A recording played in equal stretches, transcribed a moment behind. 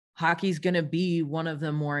hockey's going to be one of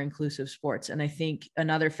the more inclusive sports. And I think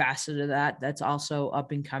another facet of that that's also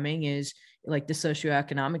up and coming is like the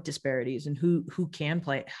socioeconomic disparities and who can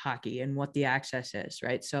play hockey and what the access is,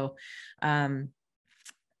 right? So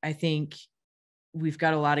I think we've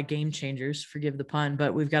got a lot of game changers, forgive the pun,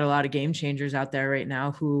 but we've got a lot of game changers out there right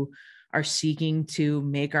now who are seeking to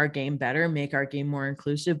make our game better, make our game more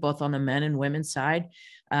inclusive, both on the men and women's side,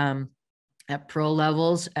 at pro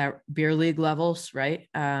levels, at beer league levels, right?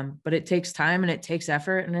 But it takes time and it takes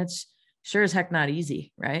effort, and it's sure as heck not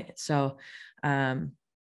easy, right? So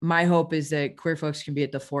my hope is that queer folks can be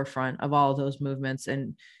at the forefront of all of those movements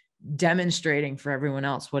and demonstrating for everyone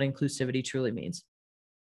else what inclusivity truly means.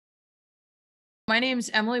 My name's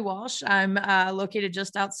Emily Walsh. I'm located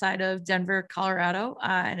just outside of Denver, Colorado,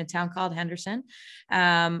 in a town called Henderson.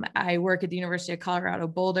 I work at the University of Colorado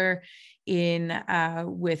Boulder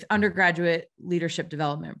with undergraduate leadership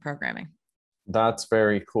development programming. That's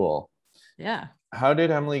very cool. Yeah. How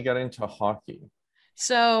did Emily get into hockey?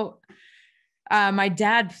 So my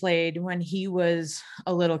dad played when he was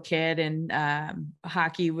a little kid, and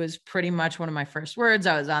hockey was pretty much one of my first words.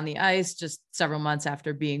 I was on the ice just several months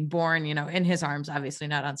after being born, in his arms, obviously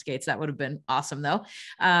not on skates. That would have been awesome though.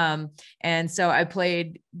 And so I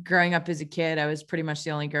played growing up as a kid. I was pretty much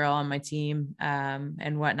the only girl on my team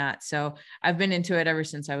and whatnot. So I've been into it ever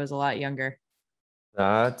since I was a lot younger.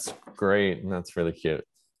 That's great. And that's really cute.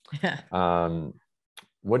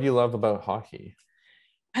 What do you love about hockey?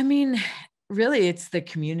 I mean, really, it's the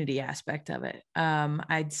community aspect of it.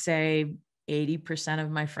 I'd say 80%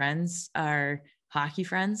 of my friends are hockey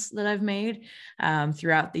friends that I've made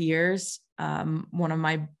throughout the years. One of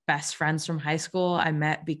my best friends from high school I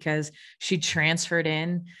met because she transferred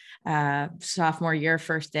in sophomore year,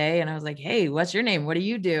 first day. And I was like, hey, what's your name? What do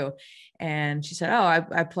you do? And she said,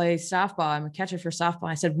 oh, I play softball. I'm a catcher for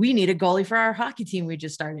softball. I said, we need a goalie for our hockey team we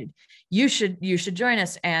just started. You should join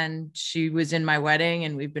us. And she was in my wedding,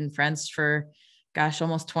 and we've been friends for, gosh,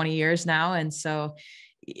 almost 20 years now. And so,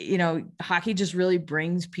 hockey just really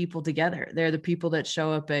brings people together. They're the people that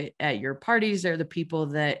show up at your parties. They're the people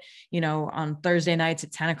that, on Thursday nights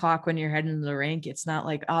at 10 o'clock when you're heading to the rink, it's not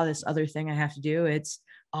like, oh, this other thing I have to do. It's,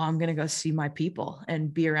 oh, I'm going to go see my people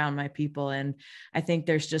and be around my people. And I think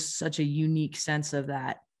there's just such a unique sense of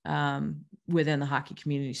that within the hockey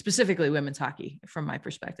community, specifically women's hockey, from my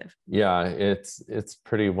perspective. Yeah, it's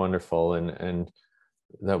pretty wonderful. And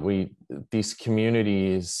that these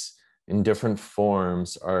communities in different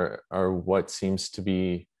forms are what seems to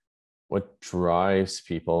be what drives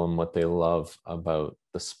people and what they love about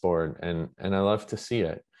the sport. And I love to see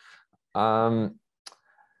it.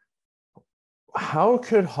 How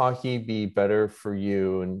could hockey be better for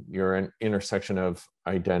you and your intersection of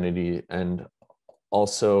identity, and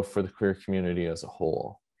also for the queer community as a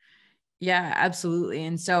whole? Yeah, absolutely.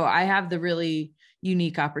 And so I have the really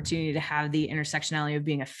unique opportunity to have the intersectionality of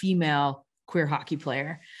being a female queer hockey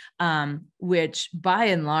player, which by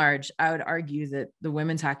and large, I would argue that the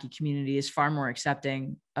women's hockey community is far more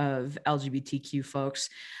accepting of LGBTQ folks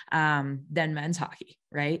than men's hockey,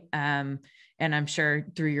 right? And I'm sure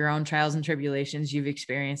through your own trials and tribulations, you've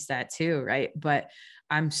experienced that too, right? But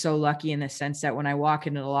I'm so lucky in the sense that when I walk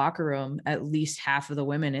into the locker room, at least half of the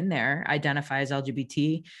women in there identify as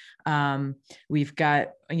LGBT. We've got,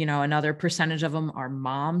 another percentage of them are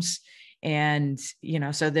moms. And,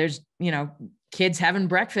 so there's, kids having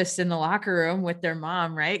breakfast in the locker room with their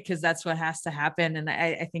mom, right? Because that's what has to happen. And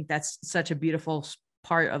I think that's such a beautiful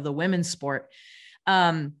part of the women's sport.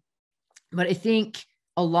 But I think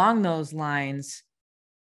along those lines,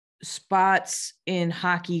 spots in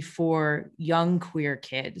hockey for young queer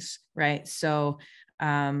kids, right? So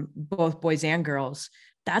both boys and girls,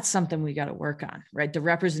 that's something we got to work on, right? The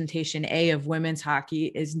representation of women's hockey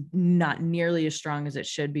is not nearly as strong as it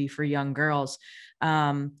should be for young girls.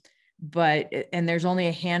 And there's only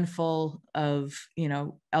a handful of,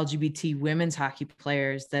 LGBT women's hockey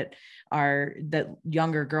players that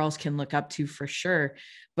younger girls can look up to for sure.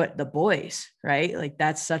 But the boys, right? Like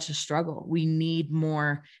that's such a struggle. We need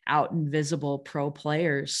more out and visible pro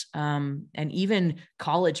players, and even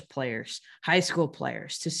college players, high school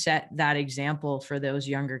players, to set that example for those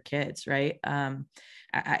younger kids, right?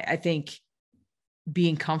 I think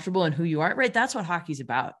being comfortable in who you are, right? That's what hockey's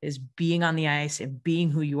about, is being on the ice and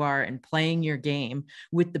being who you are and playing your game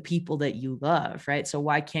with the people that you love, right? So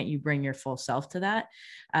why can't you bring your full self to that?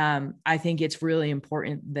 I think it's really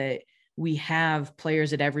important that we have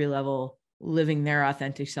players at every level living their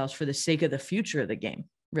authentic selves for the sake of the future of the game,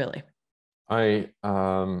 really. I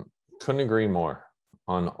couldn't agree more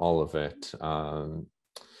on all of it.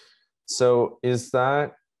 So is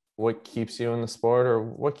that what keeps you in the sport, or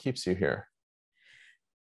what keeps you here?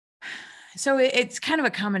 So it's kind of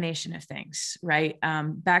a combination of things, right?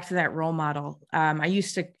 Back to that role model. I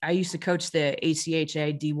used to coach the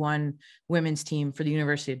ACHA D1 women's team for the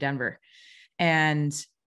University of Denver. And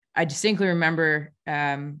I distinctly remember,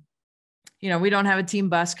 we don't have a team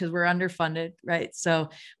bus because we're underfunded, right? So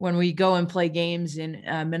when we go and play games in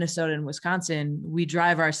Minnesota and Wisconsin, we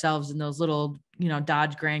drive ourselves in those little,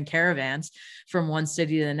 Dodge Grand Caravans from one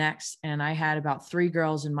city to the next. And I had about 3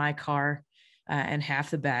 girls in my car and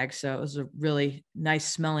half the bag. So it was a really nice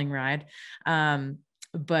smelling ride.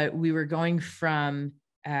 But we were going from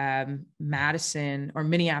Madison or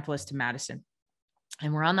Minneapolis to Madison.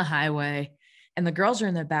 And we're on the highway and the girls are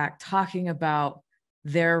in the back talking about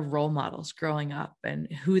their role models growing up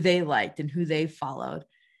and who they liked and who they followed.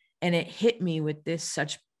 And it hit me with this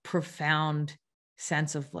such profound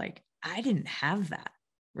sense of like, I didn't have that,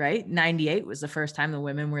 right? 98 was the first time the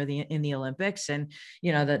women were in the Olympics, and,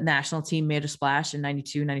 the national team made a splash in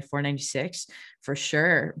 92, 94, 96 for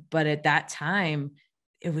sure. But at that time,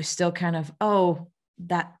 it was still kind of,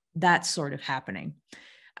 that's sort of happening.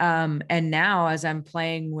 And now as I'm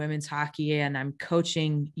playing women's hockey and I'm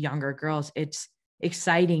coaching younger girls, it's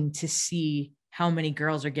exciting to see how many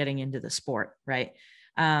girls are getting into the sport. Right.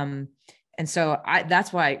 And so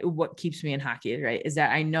that's why what keeps me in hockey, right, is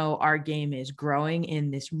that I know our game is growing in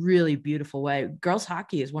this really beautiful way. Girls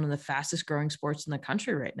hockey is one of the fastest growing sports in the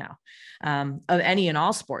country right now, of any and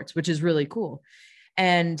all sports, which is really cool.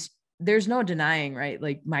 And there's no denying, right,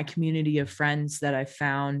 like my community of friends that I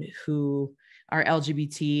found who are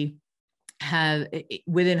LGBT have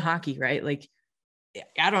within hockey, right? Like,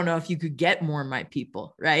 I don't know if you could get more my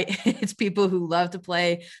people, right? It's people who love to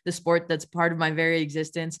play the sport that's part of my very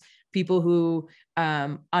existence, people who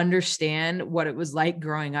understand what it was like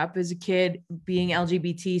growing up as a kid, being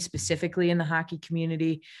LGBT, specifically in the hockey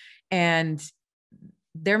community. And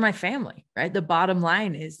they're my family, right? The bottom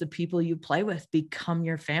line is the people you play with become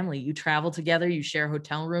your family. You travel together, you share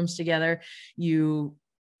hotel rooms together, you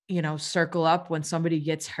circle up when somebody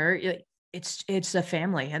gets hurt. It's a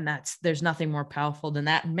family, and there's nothing more powerful than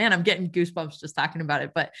that. And man, I'm getting goosebumps just talking about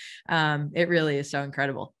it, but it really is so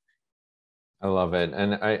incredible. I love it.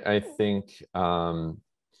 And I think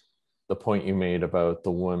the point you made about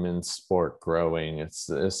the women's sport growing, it's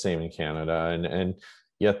the same in Canada, and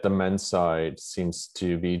yet the men's side seems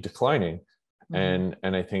to be declining. Mm-hmm.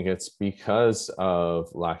 And I think it's because of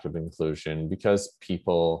lack of inclusion, because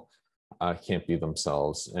people can't be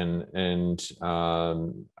themselves. And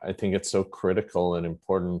I think it's so critical and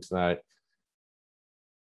important that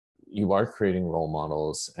you are creating role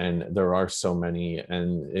models, and there are so many,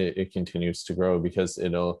 and it continues to grow because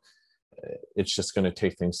it's just going to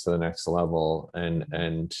take things to the next level.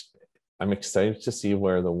 And I'm excited to see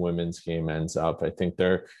where the women's game ends up. I think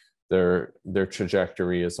their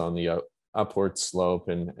trajectory is on the upward slope,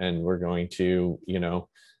 and we're going to,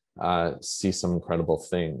 see some incredible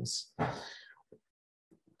things.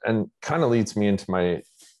 And kind of leads me into my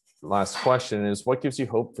last question is, what gives you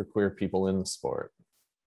hope for queer people in the sport?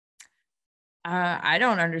 I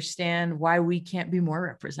don't understand why we can't be more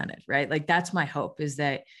represented, right? Like, that's my hope, is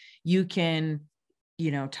that you can,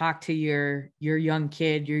 talk to your young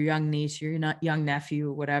kid, your young niece, your young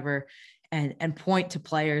nephew, whatever, and point to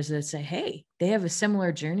players that say, hey, they have a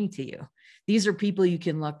similar journey to you. These are people you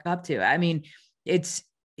can look up to. I mean, it's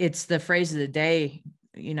the phrase of the day,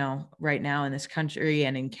 right now in this country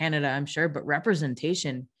and in Canada, I'm sure, but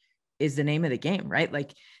representation is the name of the game, right?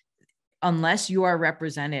 Like, unless you are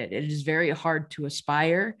represented, it is very hard to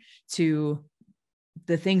aspire to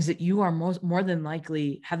the things that you are more than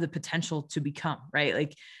likely have the potential to become, right?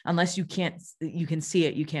 Like, unless you can see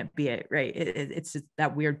it, you can't be it, right? It's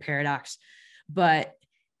that weird paradox. But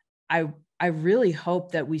I really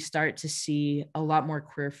hope that we start to see a lot more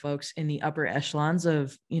queer folks in the upper echelons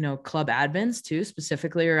of, club admins too,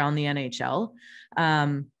 specifically around the NHL.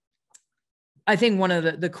 I think one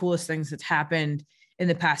of the coolest things that's happened in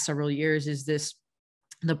the past several years is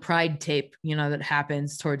the pride tape, that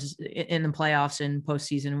happens towards in the playoffs and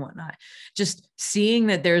postseason and whatnot. Just seeing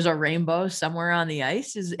that there's a rainbow somewhere on the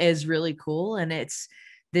ice is really cool. And it's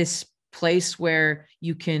this place where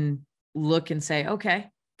you can look and say, okay,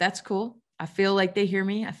 that's cool. I feel like they hear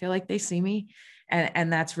me. I feel like they see me.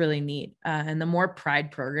 And that's really neat. And the more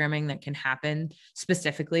pride programming that can happen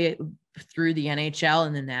specifically through the NHL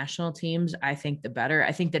and the national teams, I think the better.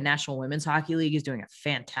 I think the National Women's Hockey League is doing a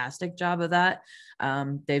fantastic job of that.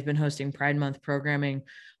 They've been hosting Pride Month programming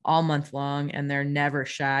all month long, and they're never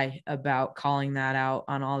shy about calling that out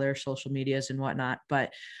on all their social medias and whatnot.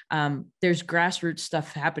 But there's grassroots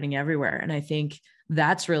stuff happening everywhere. And I think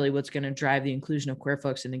that's really what's going to drive the inclusion of queer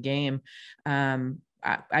folks in the game.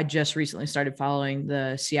 I just recently started following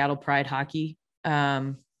the Seattle Pride Hockey,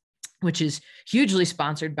 which is hugely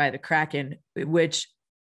sponsored by the Kraken, which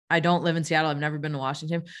I don't live in Seattle. I've never been to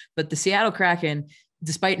Washington, but the Seattle Kraken,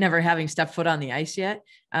 despite never having stepped foot on the ice yet,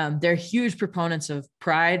 they're huge proponents of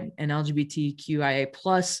pride and LGBTQIA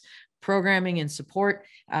plus programming and support.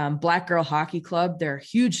 Black Girl Hockey Club, they're a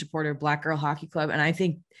huge supporter of Black Girl Hockey Club. And I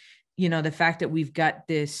think, the fact that we've got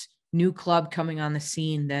this new club coming on the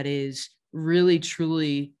scene that is really,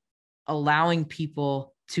 truly allowing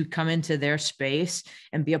people to come into their space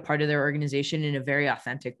and be a part of their organization in a very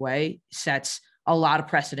authentic way sets a lot of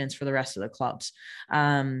precedents for the rest of the clubs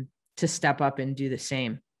to step up and do the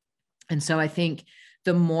same. And so I think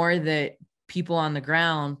the more that people on the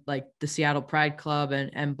ground, like the Seattle Pride Club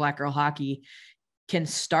and Black Girl Hockey, can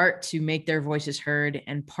start to make their voices heard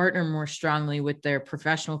and partner more strongly with their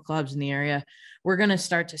professional clubs in the area, we're going to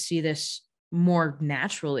start to see this more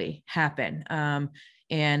naturally happen.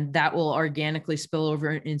 And that will organically spill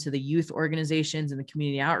over into the youth organizations and the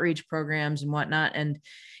community outreach programs and whatnot. And,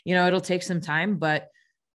 it'll take some time, but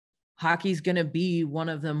hockey is going to be one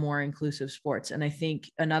of the more inclusive sports. And I think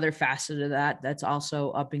another facet of that that's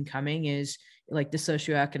also up and coming is like the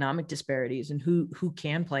socioeconomic disparities and who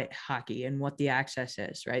can play hockey and what the access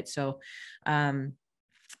is. Right. So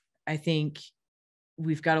I think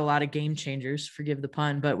we've got a lot of game changers, forgive the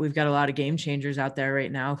pun, but we've got a lot of game changers out there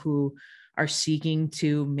right now who are seeking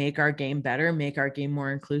to make our game better, make our game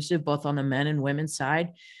more inclusive, both on the men and women's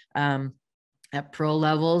side, at pro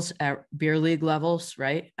levels, at beer league levels.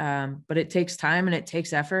 Right. But it takes time and it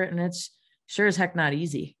takes effort, and it's sure as heck not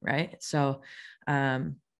easy. Right. So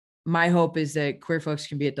my hope is that queer folks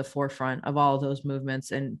can be at the forefront of all of those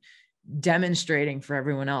movements and demonstrating for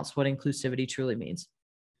everyone else what inclusivity truly means.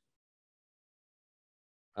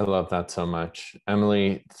 I love that so much.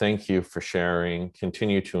 Emily, thank you for sharing.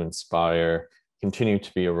 Continue to inspire, continue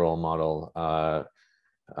to be a role model.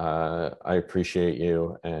 I appreciate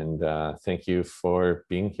you, and thank you for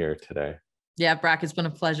being here today. Yeah, Brock, it's been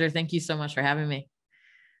a pleasure. Thank you so much for having me.